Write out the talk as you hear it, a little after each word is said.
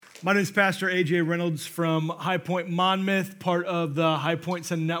My name is Pastor A.J. Reynolds from High Point Monmouth, part of the High Point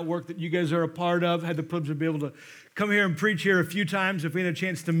Sun Network that you guys are a part of. Had the privilege to be able to come here and preach here a few times if we had a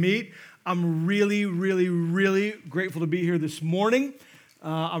chance to meet. I'm really grateful to be here this morning.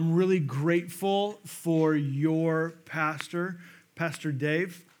 I'm really grateful for your pastor, Pastor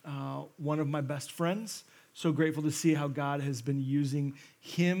Dave, one of my best friends. So grateful to see how God has been using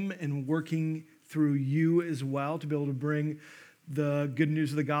him and working through you as well to be able to bring the good news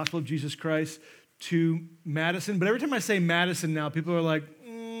of the gospel of Jesus Christ to Madison. But every time I say Madison now, people are like,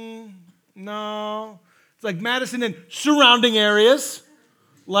 no. It's like Madison and surrounding areas,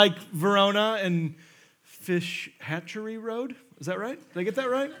 like Verona and Fish Hatchery Road. Is that right? Did I get that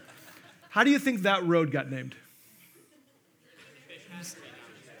right? How do you think that road got named?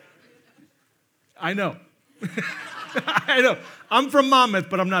 I know. I know. I'm from Monmouth,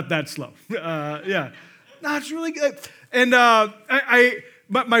 but I'm not that slow. Yeah. No, it's really good. And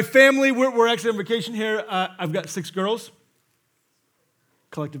my family, we're actually on vacation here. I've got 6 girls.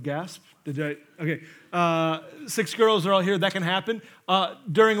 Collective gasp. Okay. 6 girls are all here. That can happen.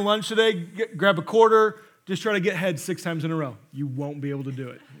 During lunch today, grab a quarter. Just try to get head 6 times in a row. You won't be able to do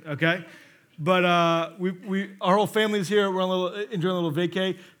it. Okay. But our whole family's here. We're enjoying a little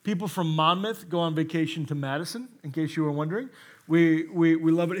vacay. People from Monmouth go on vacation to Madison, in case you were wondering. We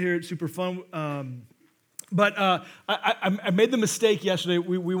love it here. It's super fun. But I made the mistake yesterday.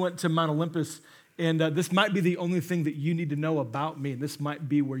 We went to Mount Olympus, and this might be the only thing that you need to know about me. And this might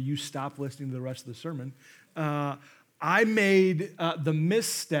be where you stop listening to the rest of the sermon. I made the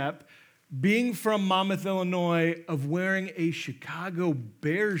misstep, being from Monmouth, Illinois, of wearing a Chicago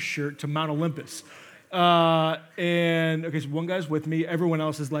Bears shirt to Mount Olympus. So one guy's with me. Everyone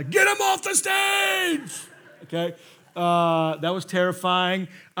else is like, get him off the stage! Okay? That was terrifying.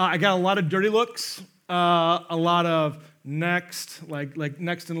 I got a lot of dirty looks. A lot of next, like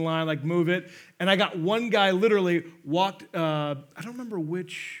next in line, like move it. And I got one guy literally walked, I don't remember what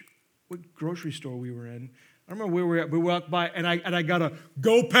grocery store we were in. I don't remember where we were at. We walked by, and I got a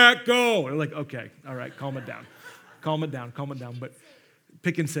go pack go. And I'm like, okay, all right, calm it down. Calm it down. But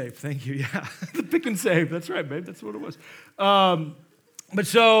pick and save, thank you, yeah. The pick and save, that's right, babe, that's what it was. But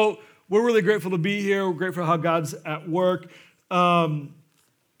so we're really grateful to be here. We're grateful for how God's at work. At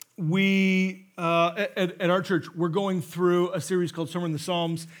our church, we're going through a series called Sermon in the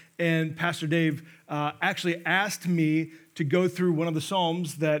Psalms, and Pastor Dave actually asked me to go through one of the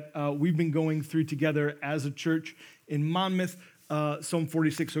Psalms that we've been going through together as a church in Monmouth, Psalm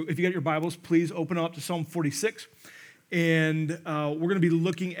 46. So if you got your Bibles, please open up to Psalm 46, and we're going to be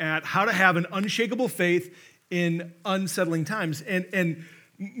looking at how to have an unshakable faith in unsettling times. And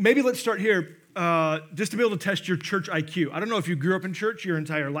maybe let's start here. Just to be able to test your church IQ. I don't know if you grew up in church your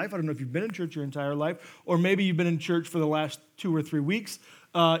entire life. I don't know if you've been in church your entire life, or maybe you've been in church for the last 2 or 3 weeks.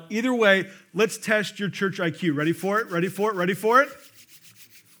 Either way, let's test your church IQ. Ready for it?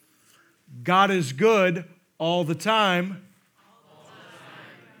 God is good all the time.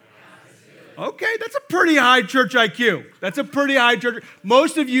 Okay, that's a pretty high church IQ. That's a pretty high church.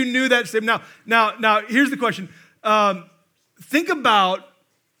 Most of you knew that same. Now, here's the question. Think about,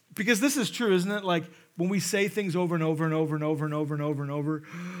 because this is true, isn't it? Like when we say things over and over and over and over and over and over and over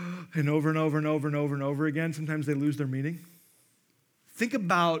and over and over and over and over and over again, sometimes they lose their meaning. Think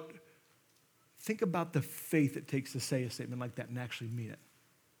about the faith it takes to say a statement like that and actually mean it.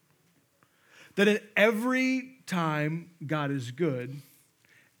 That in every time God is good,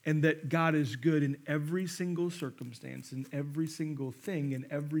 and that God is good in every single circumstance, in every single thing, in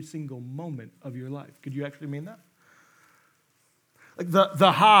every single moment of your life. Could you actually mean that? Like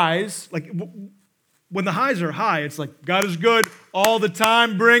the highs, like when the highs are high, it's like, God is good all the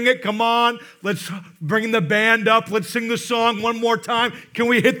time. Bring it, come on. Let's bring the band up. Let's sing the song one more time. Can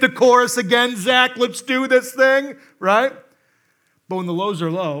we hit the chorus again, Zach? Let's do this thing, right? But when the lows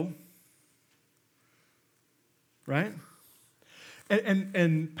are low, right?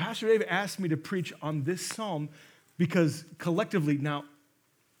 And Pastor Dave asked me to preach on this psalm because collectively, now,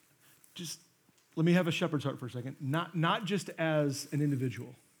 just let me have a shepherd's heart for a second. Not just as an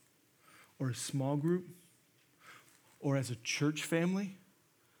individual or a small group or as a church family,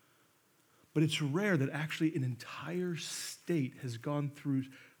 but it's rare that actually an entire state has gone through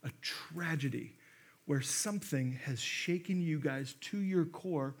a tragedy where something has shaken you guys to your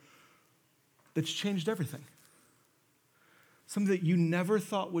core that's changed everything. Something that you never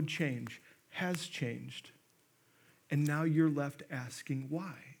thought would change has changed, and now you're left asking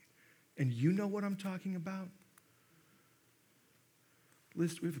why. And you know what I'm talking about?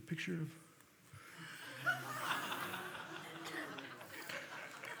 Liz, do we have a picture of?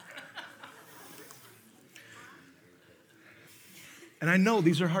 And I know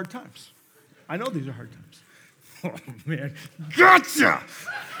these are hard times. I know these are hard times. Oh, man. Gotcha!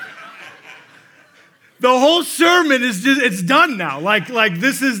 The whole sermon is just, it's done now. Like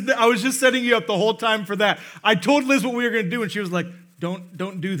this is, I was just setting you up the whole time for that. I told Liz what we were going to do, and she was like,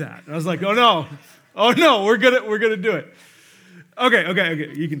 don't do that. And I was like, oh no, we're gonna do it.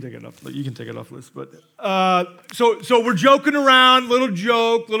 Okay. You can take it off. You can take it off, Liz. But so we're joking around, little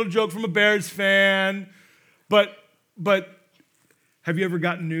joke from a Bears fan. But have you ever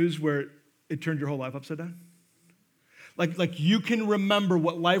gotten news where it turned your whole life upside down? Like you can remember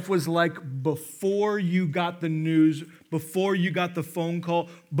what life was like before you got the news, before you got the phone call,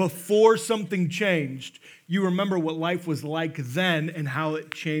 before something changed. You remember what life was like then and how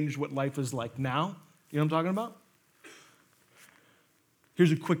it changed what life is like now. You know what I'm talking about?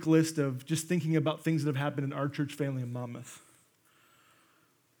 Here's a quick list of just thinking about things that have happened in our church family in Monmouth.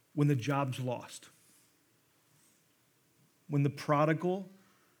 When the job's lost. When the prodigal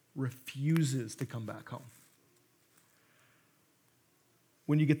refuses to come back home.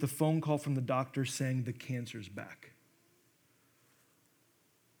 When you get the phone call from the doctor saying the cancer's back.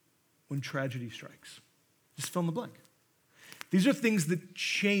 When tragedy strikes. Just fill in the blank. These are things that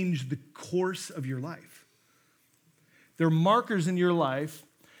change the course of your life. They're markers in your life,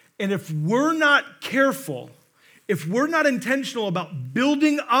 and if we're not careful, if we're not intentional about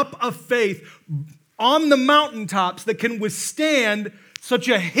building up a faith on the mountaintops that can withstand such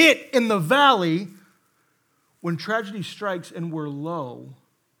a hit in the valley, when tragedy strikes and we're low,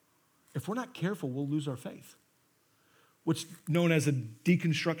 if we're not careful, we'll lose our faith. What's known as a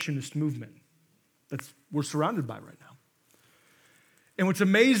deconstructionist movement that's we're surrounded by right now. And what's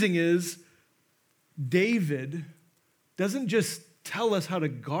amazing is David doesn't just tell us how to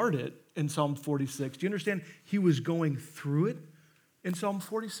guard it in Psalm 46. Do you understand? He was going through it in Psalm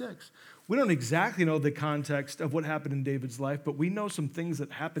 46. We don't exactly know the context of what happened in David's life, but we know some things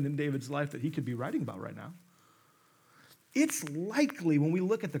that happened in David's life that he could be writing about right now. It's likely when we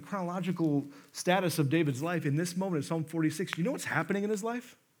look at the chronological status of David's life in this moment in Psalm 46, you know what's happening in his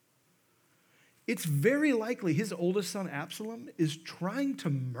life? It's very likely his oldest son Absalom is trying to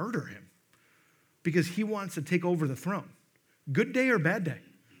murder him because he wants to take over the throne. Good day or bad day?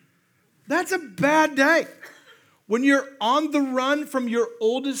 That's a bad day. When you're on the run from your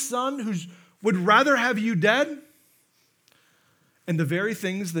oldest son who would rather have you dead, and the very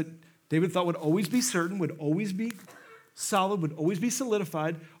things that David thought would always be certain, would always be solid, would always be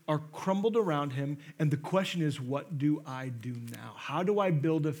solidified, are crumbled around him. And the question is, what do I do now? How do I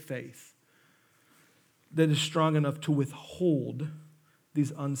build a faith that is strong enough to withhold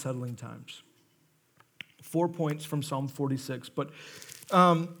these unsettling times? 4 points from Psalm 46. But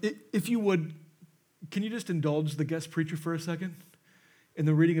if you would, can you just indulge the guest preacher for a second in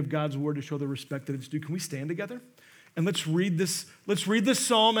the reading of God's word to show the respect that it's due? Can we stand together? And let's read this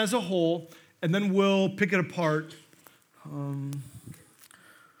psalm as a whole, and then we'll pick it apart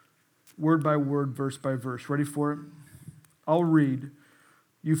word by word, verse by verse. Ready for it? I'll read.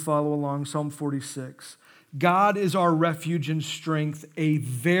 You follow along. Psalm 46. God is our refuge and strength, a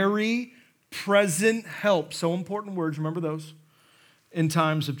very present help. So important words, remember those, in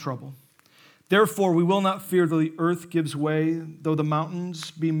times of trouble. Therefore, we will not fear though the earth gives way, though the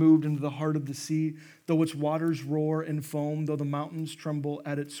mountains be moved into the heart of the sea, though its waters roar and foam, though the mountains tremble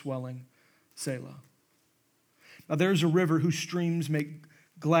at its swelling. Selah. Now there is a river whose streams make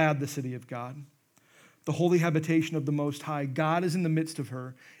glad the city of God, the holy habitation of the Most High. God is in the midst of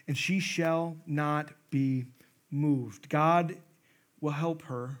her, and she shall not be moved. God will help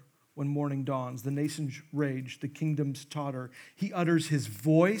her when morning dawns. The nations rage, the kingdoms totter. He utters his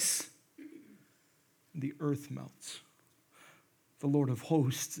voice, and the earth melts. The Lord of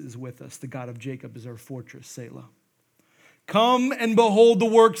hosts is with us. The God of Jacob is our fortress. Selah. Come and behold the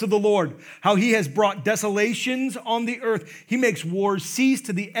works of the Lord, how he has brought desolations on the earth. He makes wars cease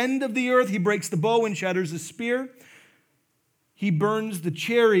to the end of the earth. He breaks the bow and shatters the spear. He burns the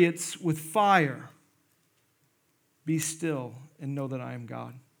chariots with fire. Be still and know that I am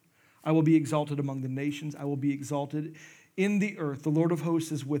God. I will be exalted among the nations. I will be exalted in the earth. The Lord of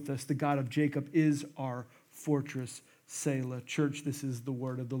hosts is with us. The God of Jacob is our fortress. Selah. Church, this is the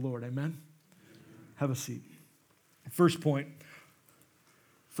word of the Lord. Amen? Have a seat. First point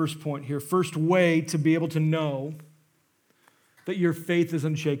here. First way to be able to know that your faith is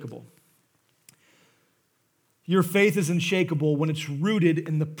unshakable. Your faith is unshakable when it's rooted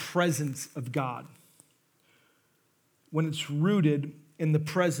in the presence of God. When it's rooted in the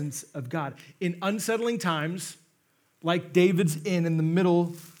presence of God. In unsettling times, like David's in the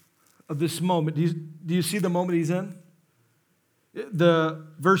middle of this moment. Do you see the moment he's in?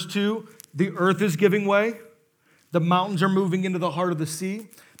 Verse 2, the earth is giving way. The mountains are moving into the heart of the sea.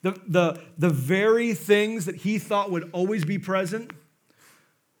 The very things that he thought would always be present,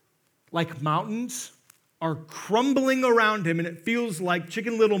 like mountains, are crumbling around him, and it feels like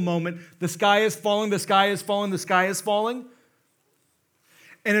Chicken Little moment. The sky is falling, the sky is falling, the sky is falling.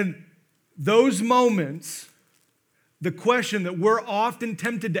 And in those moments, the question that we're often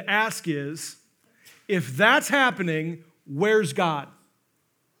tempted to ask is, if that's happening, where's God?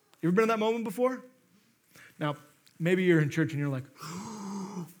 You ever been in that moment before? Now, maybe you're in church and you're like,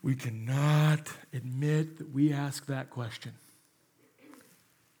 we cannot admit that we ask that question.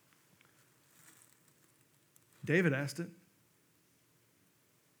 David asked it.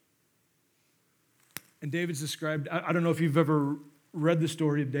 And David's described, I don't know if you've ever read the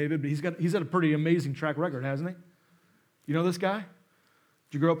story of David, but he's had a pretty amazing track record, hasn't he? You know this guy?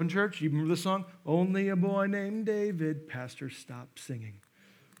 Did you grow up in church? You remember this song? Only a boy named David. Pastor, stop singing.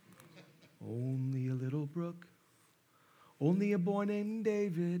 Only a little brook. Only a boy named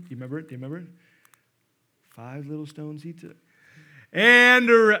David. Do you remember it? Do you remember it? 5 little stones he took. And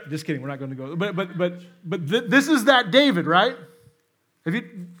just kidding, we're not going to go. But this is that David, right? Have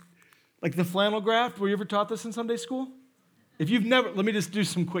you, like the flannel graph, were you ever taught this in Sunday school? If you've never, let me just do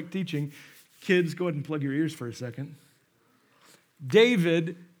some quick teaching. Kids, go ahead and plug your ears for a second.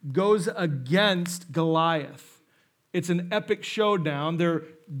 David goes against Goliath. It's an epic showdown. They're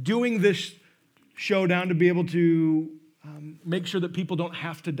doing this showdown to be able to make sure that people don't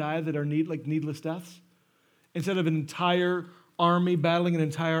have to die that are needless deaths. Instead of an entire army battling an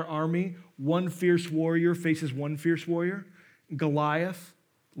entire army, one fierce warrior faces one fierce warrior. Goliath,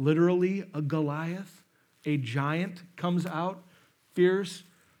 literally a Goliath, a giant comes out, fierce,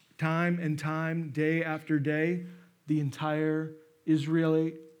 time and time, day after day. The entire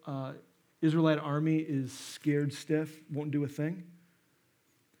Israelite army is scared stiff, won't do a thing.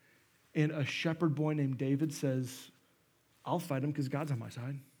 And a shepherd boy named David says, I'll fight him because God's on my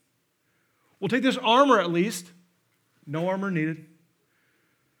side. We'll take this armor at least. No armor needed.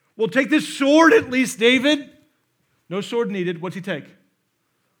 We'll take this sword at least, David. No sword needed. What's he take?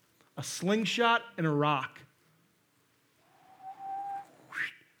 A slingshot and a rock.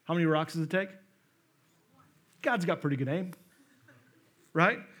 How many rocks does it take? God's got pretty good aim.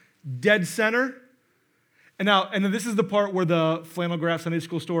 Right? Dead center. And then this is the part where the flannel graph Sunday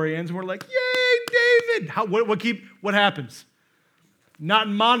school story ends, and we're like, yay, David! What happens? Not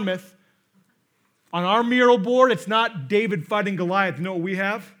in Monmouth. On our mural board, it's not David fighting Goliath. You know what we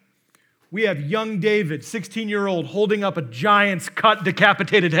have? We have young David, 16-year-old, holding up a giant's cut,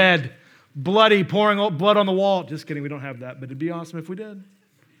 decapitated head, bloody, pouring blood on the wall. Just kidding, we don't have that, but it'd be awesome if we did.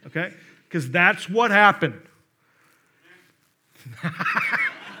 Okay? Because that's what happened.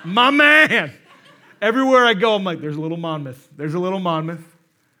 My man! Everywhere I go, I'm like, there's a little Monmouth. There's a little Monmouth.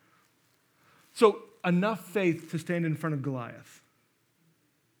 So, enough faith to stand in front of Goliath.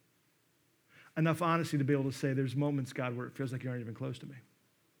 Enough honesty to be able to say, there's moments, God, where it feels like you aren't even close to me.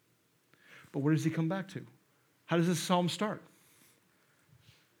 But where does he come back to? How does this psalm start?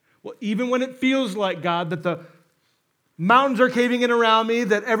 Well, even when it feels like, God, that the mountains are caving in around me,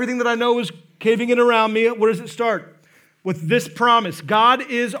 that everything that I know is caving in around me, where does it start? With this promise. God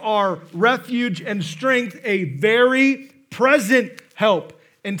is our refuge and strength, a very present help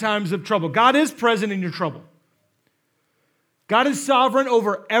in times of trouble. God is present in your trouble. God is sovereign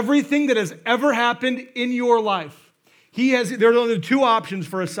over everything that has ever happened in your life. There are only 2 options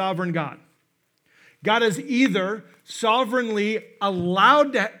for a sovereign God. God has either sovereignly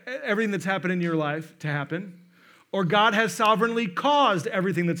allowed everything that's happened in your life to happen, or God has sovereignly caused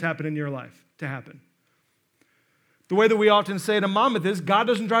everything that's happened in your life to happen. The way that we often say it in Monmouth is, God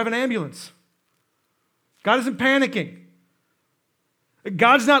doesn't drive an ambulance. God isn't panicking.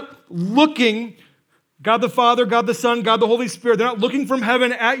 God's not looking, God the Father, God the Son, God the Holy Spirit, they're not looking from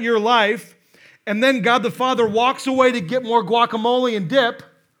heaven at your life, and then God the Father walks away to get more guacamole and dip,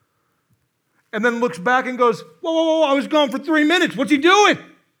 and then looks back and goes, whoa, I was gone for 3 minutes. What's he doing?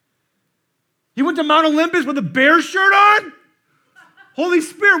 He went to Mount Olympus with a bear shirt on? Holy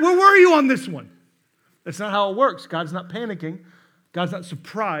Spirit, where were you on this one? That's not how it works. God's not panicking. God's not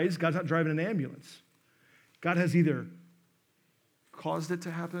surprised. God's not driving an ambulance. God has either caused it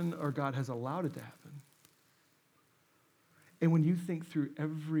to happen or God has allowed it to happen. And when you think through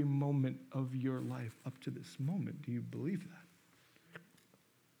every moment of your life up to this moment, do you believe that?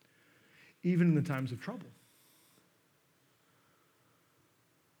 Even in the times of trouble.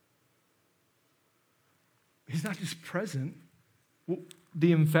 He's not just present. Well,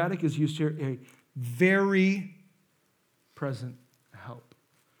 the emphatic is used here, a very present help.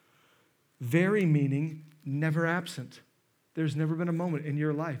 Very meaning never absent. There's never been a moment in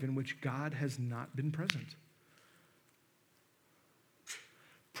your life in which God has not been present.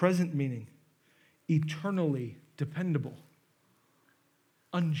 Present meaning, eternally dependable,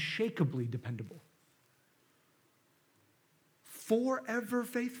 unshakably dependable, forever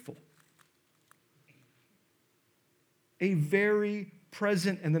faithful. A very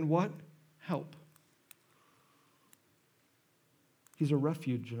present, and then what? Help. He's a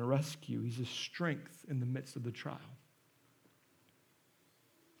refuge and a rescue. He's a strength in the midst of the trial.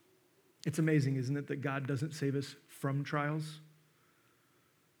 It's amazing, isn't it, that God doesn't save us from trials?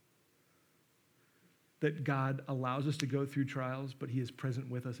 That God allows us to go through trials, but he is present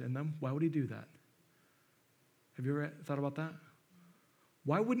with us in them. Why would he do that? Have you ever thought about that?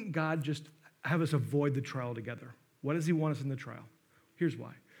 Why wouldn't God just have us avoid the trial together? Why does he want us in the trial? Here's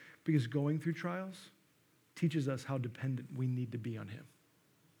why. Because going through trials teaches us how dependent we need to be on him.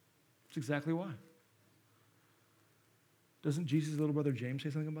 That's exactly why. Doesn't Jesus' little brother James say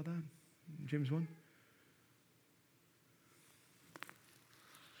something about that? James 1?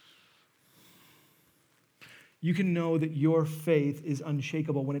 You can know that your faith is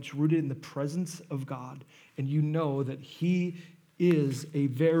unshakable when it's rooted in the presence of God, and you know that he is a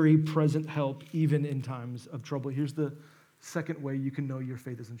very present help even in times of trouble. Here's the second way you can know your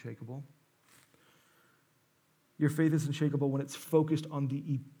faith is unshakable. Your faith is unshakable when it's focused on the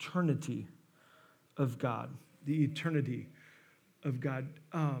eternity of God. The eternity of God.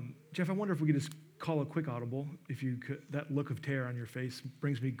 Jeff, I wonder if we could just call a quick audible. If you could, that look of terror on your face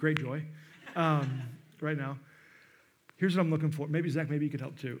brings me great joy right now. Here's what I'm looking for. Maybe, Zach, maybe you could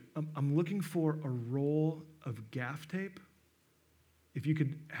help too. I'm looking for a roll of gaff tape. If you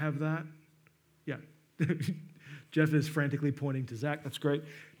could have that. Yeah. Jeff is frantically pointing to Zach. That's great.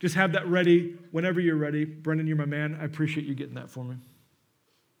 Just have that ready whenever you're ready. Brendan, you're my man. I appreciate you getting that for me.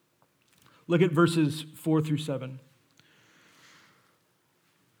 Look at verses 4 through 7.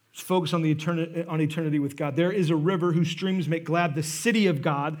 Let's focus on eternity with God. There is a river whose streams make glad the city of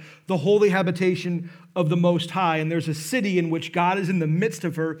God, the holy habitation of the Most High. And there's a city in which God is in the midst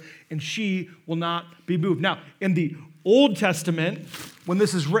of her, and she will not be moved. Now, in the Old Testament, when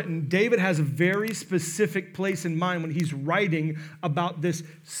this is written, David has a very specific place in mind when he's writing about this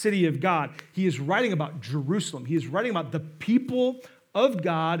city of God. He is writing about Jerusalem. He is writing about the people of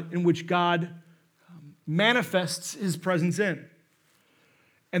God in which God manifests his presence in.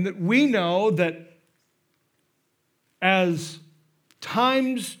 And that we know that as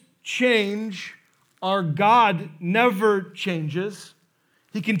times change, our God never changes.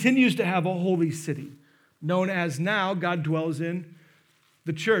 He continues to have a holy city, known as now God dwells in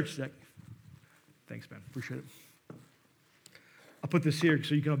the church. Thanks, man. Appreciate it. I'll put this here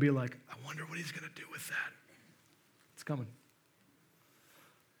so you can all be like, I wonder what he's going to do with that. It's coming.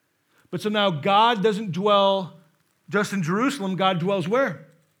 But so now God doesn't dwell just in Jerusalem. God dwells where?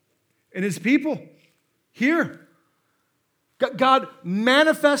 In his people. Here. God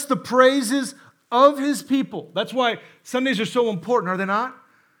manifests the praises of his people. That's why Sundays are so important, are they not?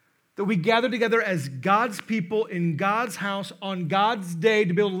 That we gather together as God's people in God's house on God's day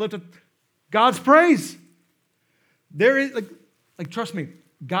to be able to lift up God's praise. There is, trust me,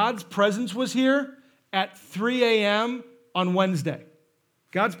 God's presence was here at 3 a.m. on Wednesday.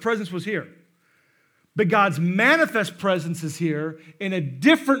 God's presence was here. But God's manifest presence is here in a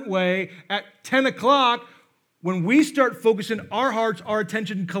different way at 10 o'clock when we start focusing our hearts, our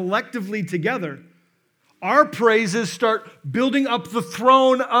attention collectively together. Our praises start building up the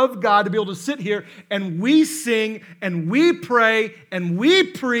throne of God to be able to sit here and we sing and we pray and we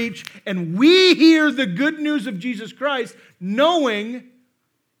preach and we hear the good news of Jesus Christ, knowing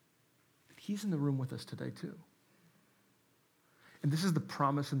that he's in the room with us today too. And this is the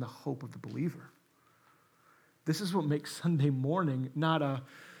promise and the hope of the believer. This is what makes Sunday morning not we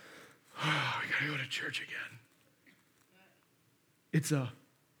gotta go to church again. It's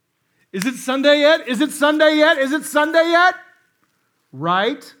is it Sunday yet? Is it Sunday yet? Is it Sunday yet?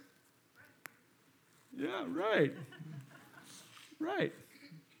 Right? Yeah, right. Right.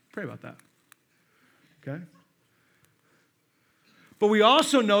 Pray about that. Okay? But we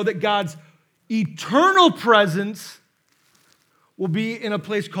also know that God's eternal presence will be in a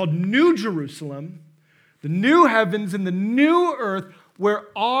place called New Jerusalem, the new heavens and the new earth, where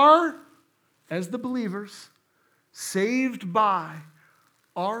as the believers, saved by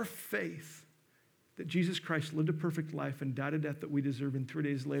our faith that Jesus Christ lived a perfect life and died a death that we deserve, and 3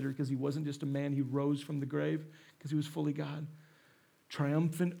 days later, because he wasn't just a man, he rose from the grave because he was fully God,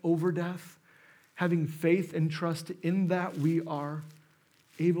 triumphant over death. Having faith and trust in that, we are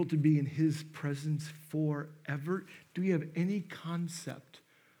able to be in his presence forever. Do we have any concept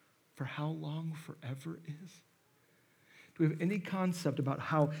for how long forever is? Do we have any concept about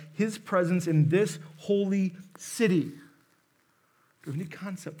how his presence in this holy city Do we have any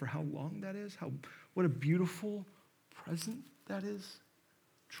concept for how long that is? What a beautiful present that is?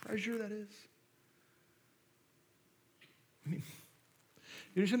 Treasure that is? I mean,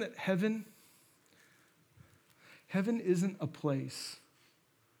 you understand that heaven isn't a place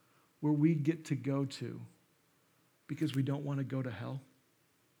where we get to go to because we don't want to go to hell.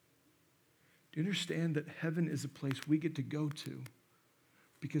 Do you understand that heaven is a place we get to go to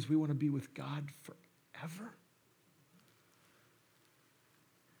because we want to be with God forever?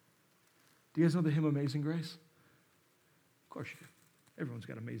 Do you guys know the hymn Amazing Grace? Of course you do. Everyone's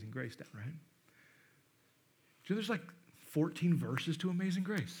got Amazing Grace down, right? Do you know there's like 14 verses to Amazing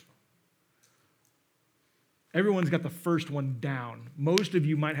Grace? Everyone's got the first one down. Most of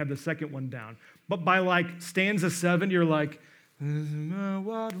you might have the second one down. But by like stanza 7, you're like,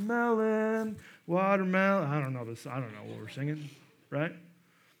 watermelon. I don't know this. I don't know what we're singing, right? Let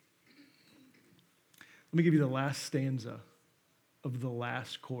me give you the last stanza of the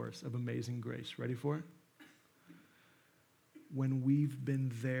last chorus of Amazing Grace. Ready for it? When we've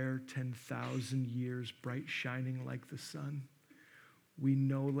been there 10,000 years, bright shining like the sun, we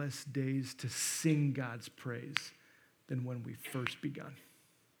no less days to sing God's praise than when we first begun.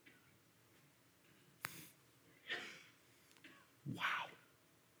 Wow.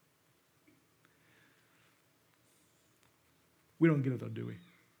 We don't get it though, do we?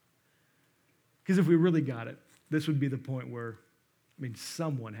 Because if we really got it, this would be the point where,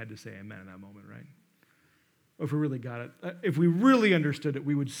 someone had to say amen in that moment, right? Or if we really got it, if we really understood it,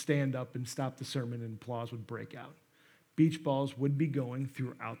 we would stand up and stop the sermon and applause would break out. Beach balls would be going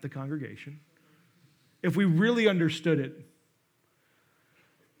throughout the congregation. If we really understood it,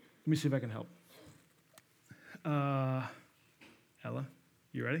 let me see if I can help. Ella,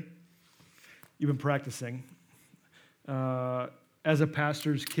 you ready? You've been practicing. As a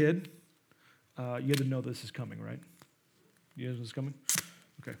pastor's kid, you had to know this is coming, right? You know this is coming?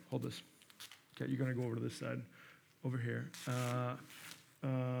 Okay, hold this. Okay, you're going to go over to this side, over here.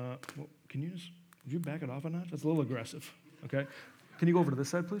 Well, would you back it off a notch? That's a little aggressive, okay? Can you go over to this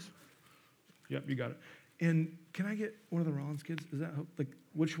side, please? Yep, you got it. And can I get one of the Rollins kids? Is that, like,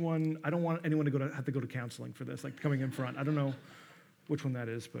 which one? I don't want anyone to have to go to counseling for this, like coming in front. I don't know which one that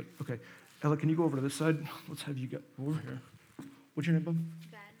is, but okay. Ella, can you go over to this side? Let's have you go over here. What's your name, bub?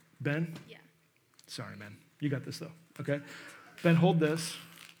 Ben. Ben? Yeah. Sorry, man. You got this, though, okay? Ben, hold this.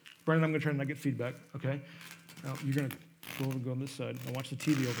 Brandon, I'm going to try and not get feedback, okay? Now, you're going to go over and go on this side. Now watch the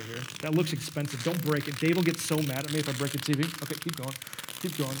TV over here. That looks expensive. Don't break it. Dave will get so mad at me if I break the TV. Okay, keep going.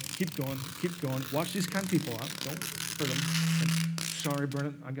 Keep going. Keep going. Keep going. Watch these kind of people out. Don't hurt them. Sorry,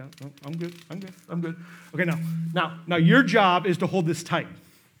 Brennan. I'm good. I'm good. Okay, now, your job is to hold this tight.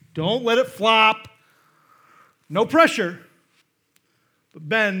 Don't let it flop. No pressure. But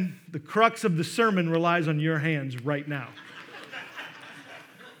Ben, the crux of the sermon relies on your hands right now.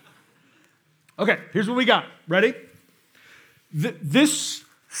 Okay, here's what we got. Ready? This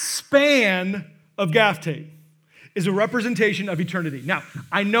span of gaff tape is a representation of eternity. Now,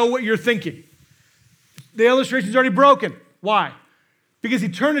 I know what you're thinking. The illustration's already broken. Why? Because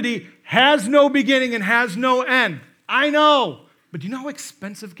eternity has no beginning and has no end. I know. But do you know how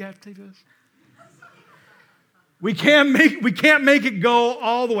expensive gaff tape is? We can't make it go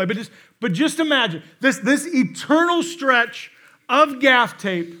all the way. But just imagine this eternal stretch of gaff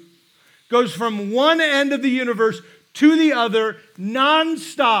tape goes from one end of the universe to the other,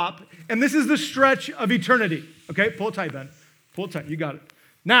 nonstop, and this is the stretch of eternity. Okay, pull it tight, Ben. Pull it tight. You got it.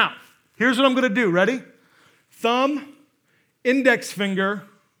 Now, here's what I'm going to do. Ready? Thumb, index finger.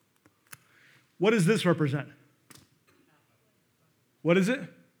 What does this represent? What is it?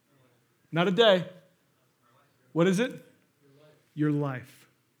 Not a day. What is it? Your life.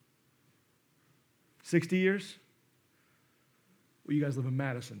 60 years? Well, you guys live in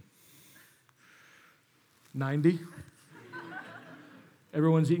Madison. 90?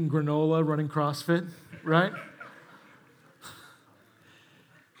 Everyone's eating granola, running CrossFit, right?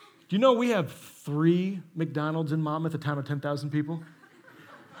 Do you know we have 3 McDonald's in Monmouth, a town of 10,000 people?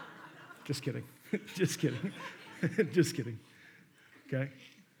 Just kidding. Just kidding. Just kidding. Okay?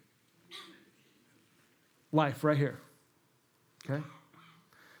 Life right here. Okay?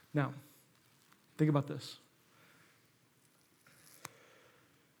 Now, think about this.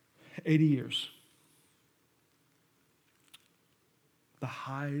 80 years. The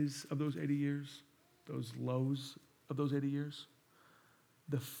highs of those 80 years, those lows of those 80 years,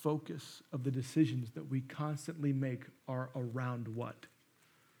 the focus of the decisions that we constantly make are around what?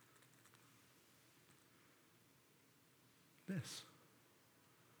 This.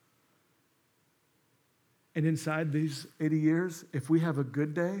 And inside these 80 years, if we have a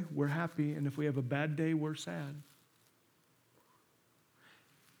good day, we're happy, and if we have a bad day, we're sad.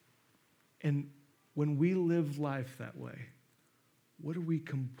 And when we live life that way, what are we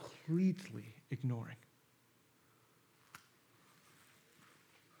completely ignoring?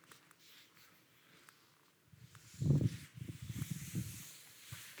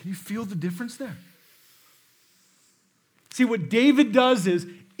 Can you feel the difference there? See, what David does is,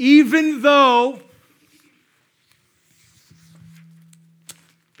 even though,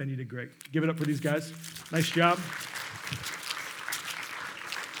 Ben, you did great. Give it up for these guys. Nice job.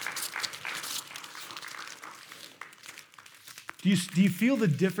 Do you feel the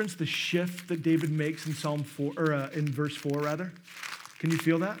difference, the shift that David makes in Psalm 4, or in verse 4, rather? Can you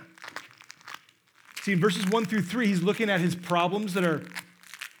feel that? See, in verses 1 through 3, he's looking at his problems that are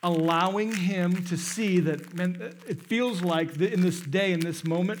allowing him to see that, man, it feels like in this day, in this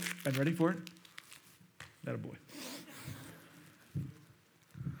moment, Ben, ready for it? That a boy.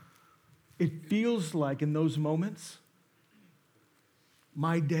 It feels like in those moments,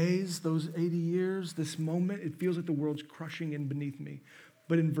 my days, those 80 years, this moment, it feels like the world's crushing in beneath me.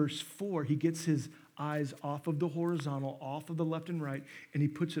 But in verse 4, he gets his eyes off of the horizontal, off of the left and right, and he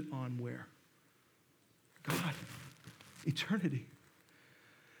puts it on where? God, eternity.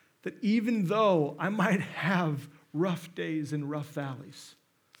 That even though I might have rough days and rough valleys,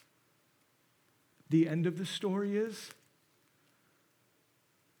 the end of the story is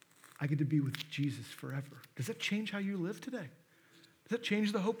I get to be with Jesus forever. Does that change how you live today? Does that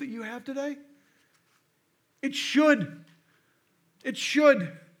change the hope that you have today? It should. It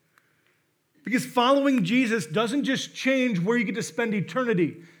should. Because following Jesus doesn't just change where you get to spend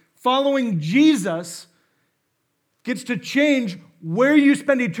eternity. Following Jesus gets to change where you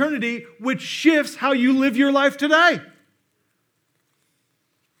spend eternity, which shifts how you live your life today.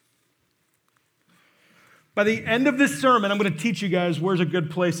 By the end of this sermon, I'm going to teach you guys where's a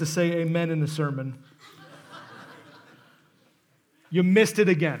good place to say amen in the sermon. You missed it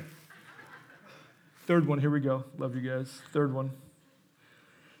again. Third one, here we go. Love you guys. Third one.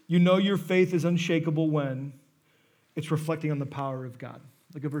 You know your faith is unshakable when it's reflecting on the power of God.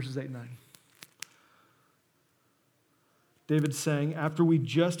 Look at verses 8 and 9. David's saying, after we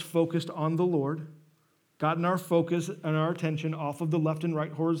just focused on the Lord, gotten our focus and our attention off of the left and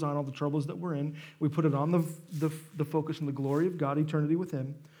right horizontal, the troubles that we're in, we put it on the focus on the glory of God, eternity with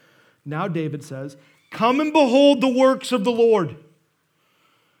him. Now David says, come and behold the works of the Lord,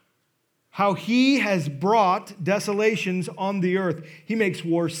 how he has brought desolations on the earth. He makes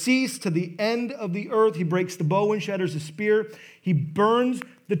war cease to the end of the earth. He breaks the bow and shatters the spear. He burns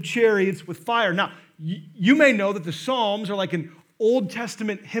the chariots with fire. Now, you may know that the Psalms are like an Old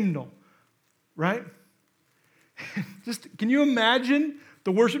Testament hymnal, right? Just, can you imagine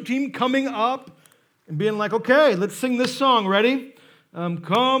the worship team coming up and being like, okay, let's sing this song. Ready?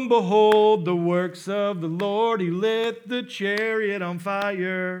 Come behold the works of the Lord. He lit the chariot on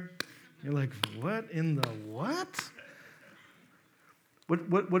fire. You're like, what in the what?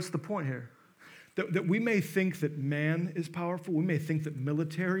 What's the point here? That we may think that man is powerful. We may think that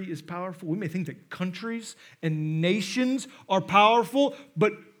military is powerful. We may think that countries and nations are powerful.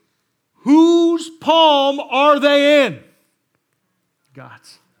 But whose palm are they in?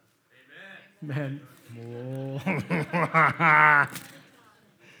 God's. Amen. Man.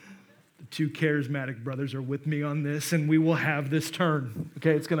 The two charismatic brothers are with me on this, and we will have this turn.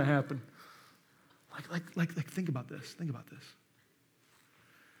 Okay, it's going to happen. Like, think about this. Think about this.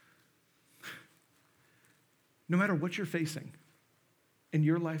 No matter what you're facing in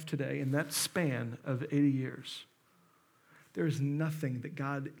your life today, in that span of 80 years, there is nothing that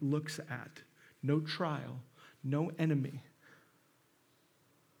God looks at, no trial, no enemy,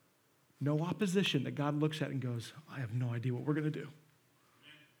 no opposition that God looks at and goes, I have no idea what we're going to do.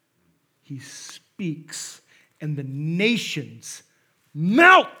 He speaks, and the nations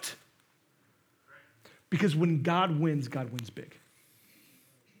melt. Because when God wins big.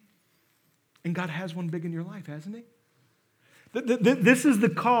 And God has one big in your life, hasn't he? This is the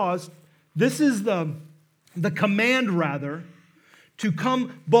cause, this is the command, rather, to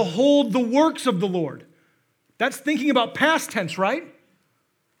come behold the works of the Lord. That's thinking about past tense, right?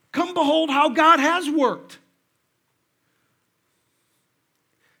 Come behold how God has worked.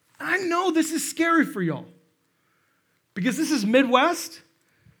 I know this is scary for y'all. Because this is Midwest.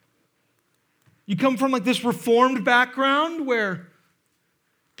 You come from like this Reformed background where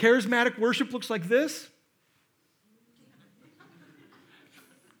charismatic worship looks like this.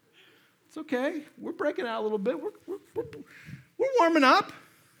 It's okay. We're breaking out a little bit. We're warming up.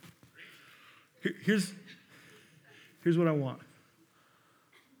 Here's what I want.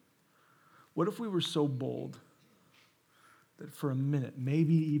 What if we were so bold that for a minute,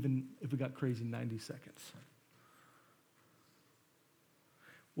 maybe even if we got crazy, 90 seconds,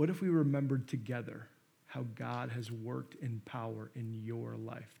 What if we remembered together how God has worked in power in your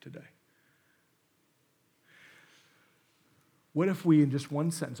life today? What if we, in just one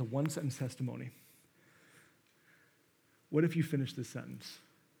sentence, a one-sentence testimony, what if you finish this sentence?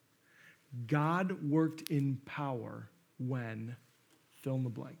 God worked in power when, fill in the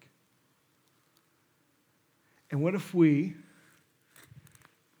blank. And what if we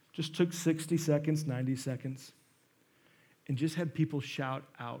just took 60 seconds, 90 seconds, and just had people shout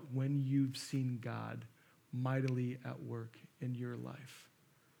out when you've seen God mightily at work in your life?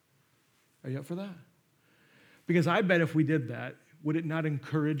 Are you up for that? Because I bet if we did that, would it not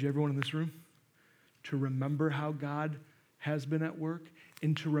encourage everyone in this room to remember how God has been at work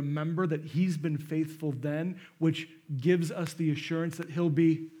and to remember that he's been faithful then, which gives us the assurance that he'll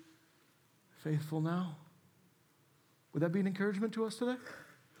be faithful now? Would that be an encouragement to us today?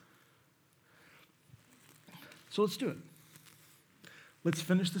 So let's do it. Let's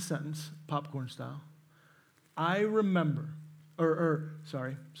finish the sentence, popcorn style. I remember,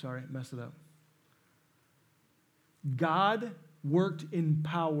 sorry, messed it up. God worked in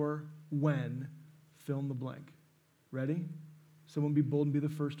power when, fill in the blank. Ready? Someone be bold and be the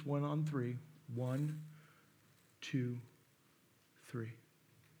first one on three. 1, 2, 3.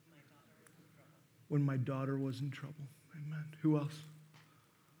 When my daughter was in trouble. Amen. Who else?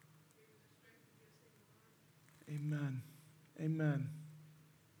 Amen. Amen.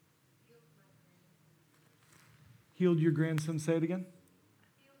 Healed your grandson. Say it again.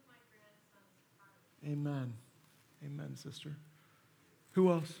 Amen. Amen, sister.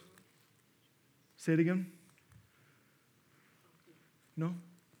 Who else? Say it again. No?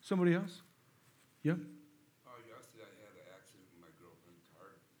 Somebody else? Yep. Yesterday I had an accident with my girlfriend's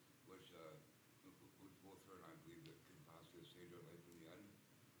car, which both her and I believe that could possibly have saved her life in the end.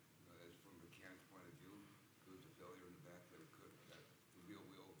 As from a mechanic's point of view, there was a failure in the back that the wheel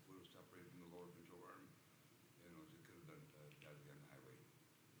would have separated from the lower control arm, and it could have been dead on the highway.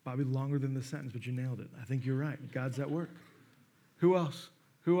 Bobby, longer than the sentence, but you nailed it. I think you're right. God's at work. Who else?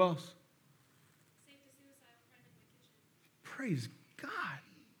 Who else? Saved a suicidal friend in my kitchen. Praise God.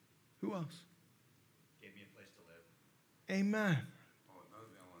 Who else? Gave me a place to live. Amen. Oh,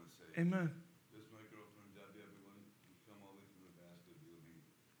 another thing I want to say. Amen. This is my girlfriend, Debbie, everyone. You come all the way from Nebraska to be with me.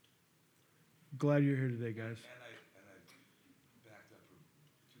 Glad you're here today, guys. And I backed up her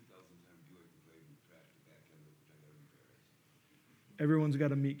 2010 Buick Blade and crashed the back end of it, which I got to repair. Everyone's got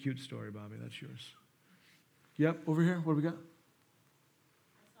a meet cute story, Bobby. That's yours. Yep, over here. What do we got?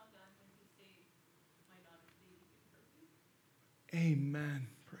 I saw God when he saved my daughter's babysit birthday. Amen.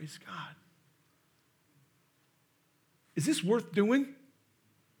 Praise God. Is this worth doing?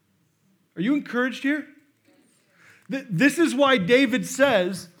 Are you encouraged here? This is why David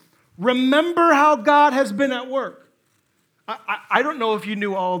says, remember how God has been at work. I don't know if you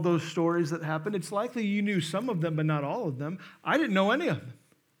knew all of those stories that happened. It's likely you knew some of them, but not all of them. I didn't know any of them.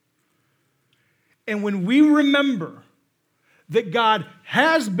 And when we remember that God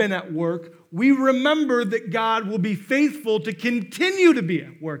has been at work, we remember that God will be faithful to continue to be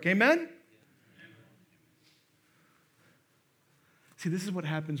at work. Amen? See, this is what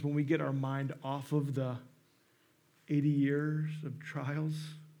happens when we get our mind off of the 80 years of trials.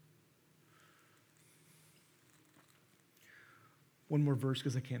 One more verse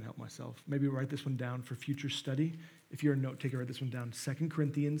because I can't help myself. Maybe write this one down for future study. If you're a note taker, write this one down. 2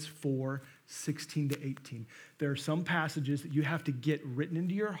 Corinthians 4, 16 to 18. There are some passages that you have to get written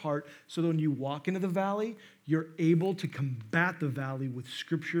into your heart so that when you walk into the valley, you're able to combat the valley with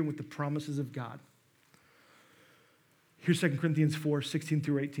Scripture and with the promises of God. Here's 2 Corinthians 4, 16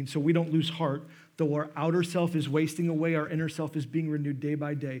 through 18. So we don't lose heart, though our outer self is wasting away, our inner self is being renewed day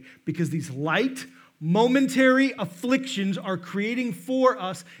by day, because these light, momentary afflictions are creating for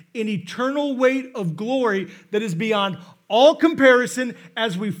us an eternal weight of glory that is beyond all comparison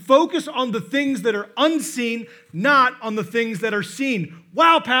as we focus on the things that are unseen, not on the things that are seen.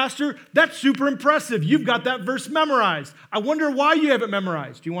 Wow, Pastor, that's super impressive. You've got that verse memorized. I wonder why you have it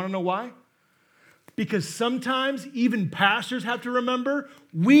memorized. Do you want to know why? Because sometimes even pastors have to remember,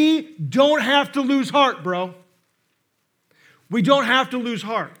 we don't have to lose heart, bro. We don't have to lose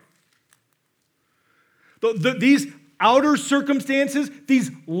heart. These outer circumstances,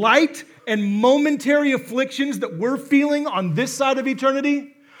 these light and momentary afflictions that we're feeling on this side of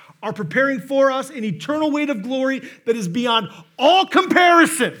eternity are preparing for us an eternal weight of glory that is beyond all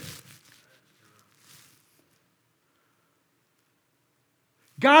comparison.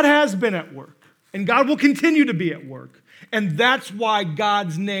 God has been at work, and God will continue to be at work. And that's why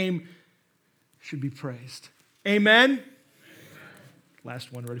God's name should be praised. Amen? Amen.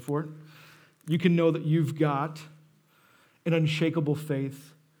 Last one, ready for it? You can know that you've got an unshakable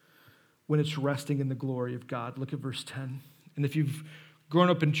faith when it's resting in the glory of God. Look at verse 10. And if you've grown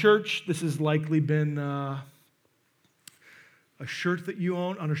up in church, this has likely been a shirt that you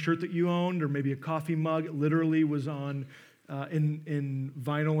own, on a shirt that you owned, or maybe a coffee mug. It literally was on in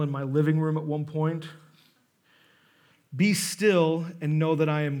vinyl in my living room at one point. Be still and know that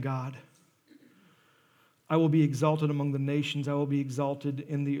I am God. I will be exalted among the nations. I will be exalted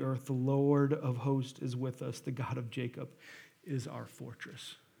in the earth. The Lord of hosts is with us. The God of Jacob is our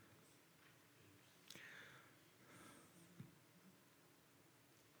fortress.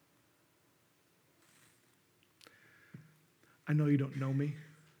 I know you don't know me.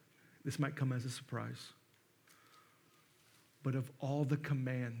 This might come as a surprise. But of all the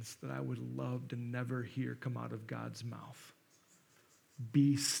commands that I would love to never hear come out of God's mouth,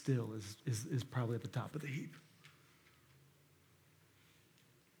 be still is probably at the top of the heap.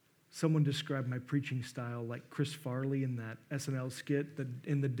 Someone described my preaching style like Chris Farley in that SNL skit,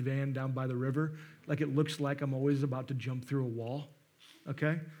 in the van down by the river. Like it looks like I'm always about to jump through a wall.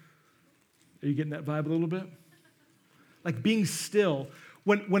 Okay? Are you getting that vibe a little bit? Like being still.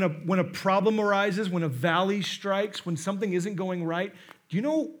 When a problem arises, when a valley strikes, when something isn't going right, do you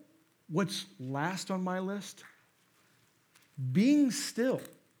know what's last on my list? Being still.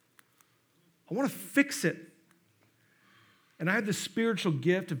 I want to fix it. And I have the spiritual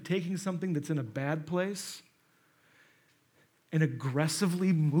gift of taking something that's in a bad place and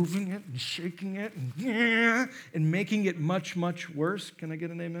aggressively moving it and shaking it and making it much, much worse. Can I get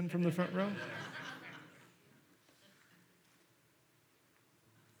an amen from the front row?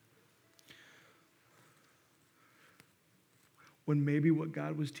 When maybe what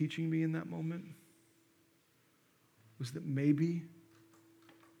God was teaching me in that moment was that maybe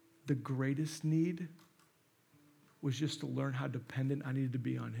the greatest need was just to learn how dependent I needed to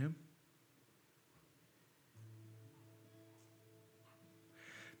be on Him.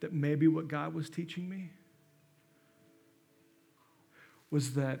 That maybe what God was teaching me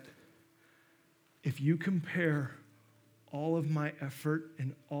was that if you compare all of my effort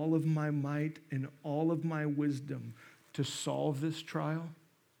and all of my might and all of my wisdom to solve this trial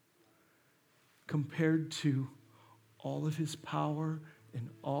compared to all of His power and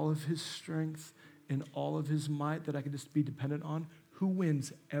all of His strength and all of His might that I can just be dependent on, who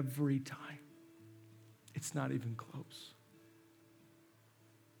wins every time? It's not even close.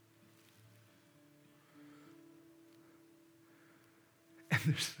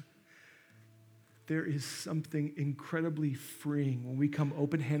 And there is something incredibly freeing when we come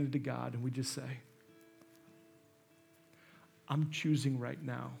open-handed to God and we just say, I'm choosing right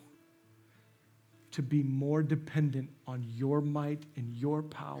now to be more dependent on your might and your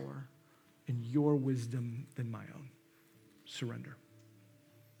power and your wisdom than my own. Surrender.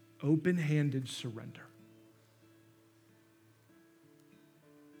 Open-handed surrender.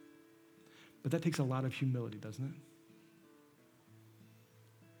 But that takes a lot of humility, doesn't it?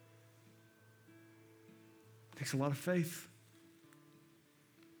 It takes a lot of faith.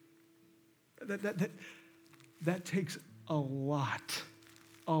 That takes a lot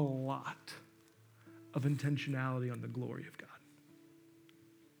of intentionality on the glory of God.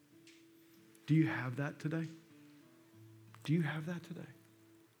 Do you have that today? Do you have that today?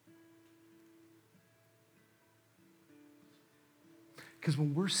 Because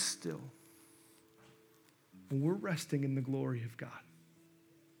when we're still, when we're resting in the glory of God,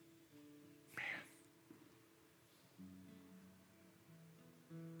 man,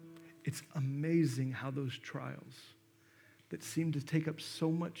 it's amazing how those trials that seem to take up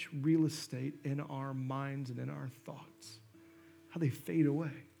so much real estate in our minds and in our thoughts, how they fade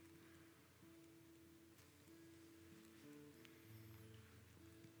away.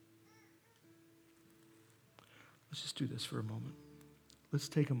 Let's just do this for a moment. Let's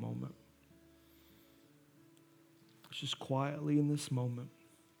take a moment. Let's just quietly in this moment,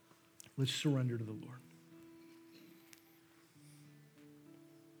 let's surrender to the Lord.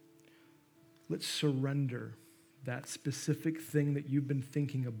 Let's surrender that specific thing that you've been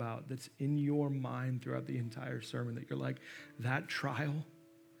thinking about that's in your mind throughout the entire sermon that you're like, that trial,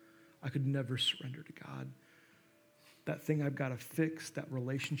 I could never surrender to God. That thing I've got to fix, that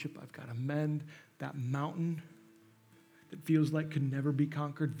relationship I've got to mend, that mountain that feels like could never be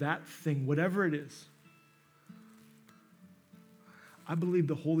conquered, that thing, whatever it is. I believe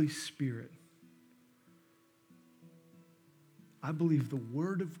the Holy Spirit, I believe the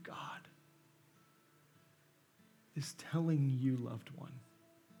Word of God is telling you, loved one,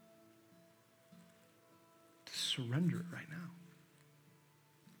 to surrender it right now.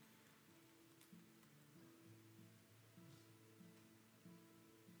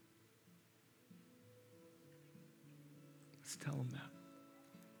 Let's tell him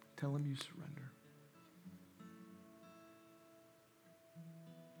that. Tell him you surrender.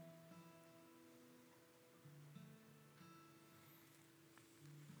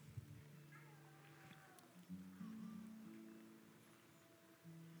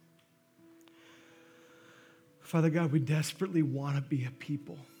 Father God, we desperately want to be a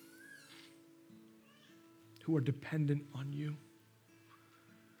people who are dependent on you,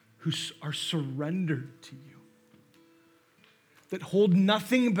 who are surrendered to you, that hold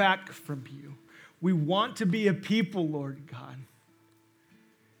nothing back from you. We want to be a people, Lord God.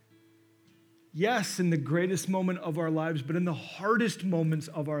 Yes, in the greatest moment of our lives, but in the hardest moments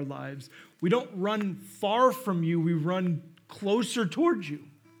of our lives, we don't run far from you, we run closer towards you.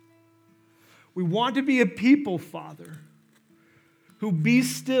 We want to be a people, Father, who be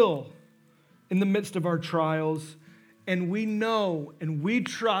still in the midst of our trials, and we know and we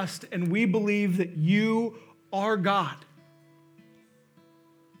trust and we believe that you are God.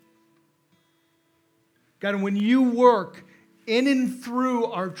 God, and when you work in and through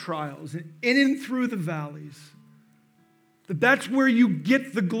our trials, and in and through the valleys, that's where you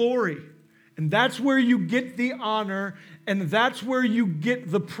get the glory, and that's where you get the honor, and that's where you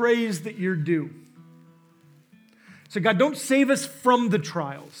get the praise that you're due. So God, don't save us from the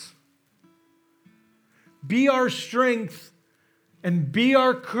trials. Be our strength and be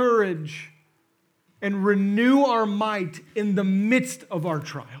our courage and renew our might in the midst of our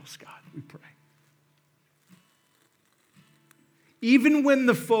trials, God, we pray. Even when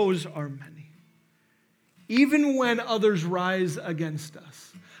the foes are many, even when others rise against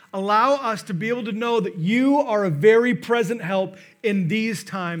us, allow us to be able to know that you are a very present help in these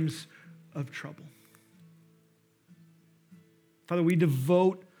times of trouble. Father, we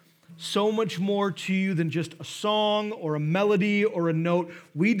devote so much more to you than just a song or a melody or a note.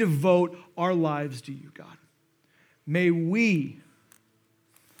 We devote our lives to you, God. May we,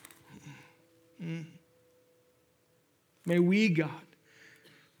 God,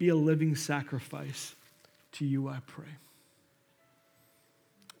 be a living sacrifice to you, I pray.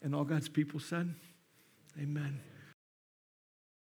 And all God's people said, amen.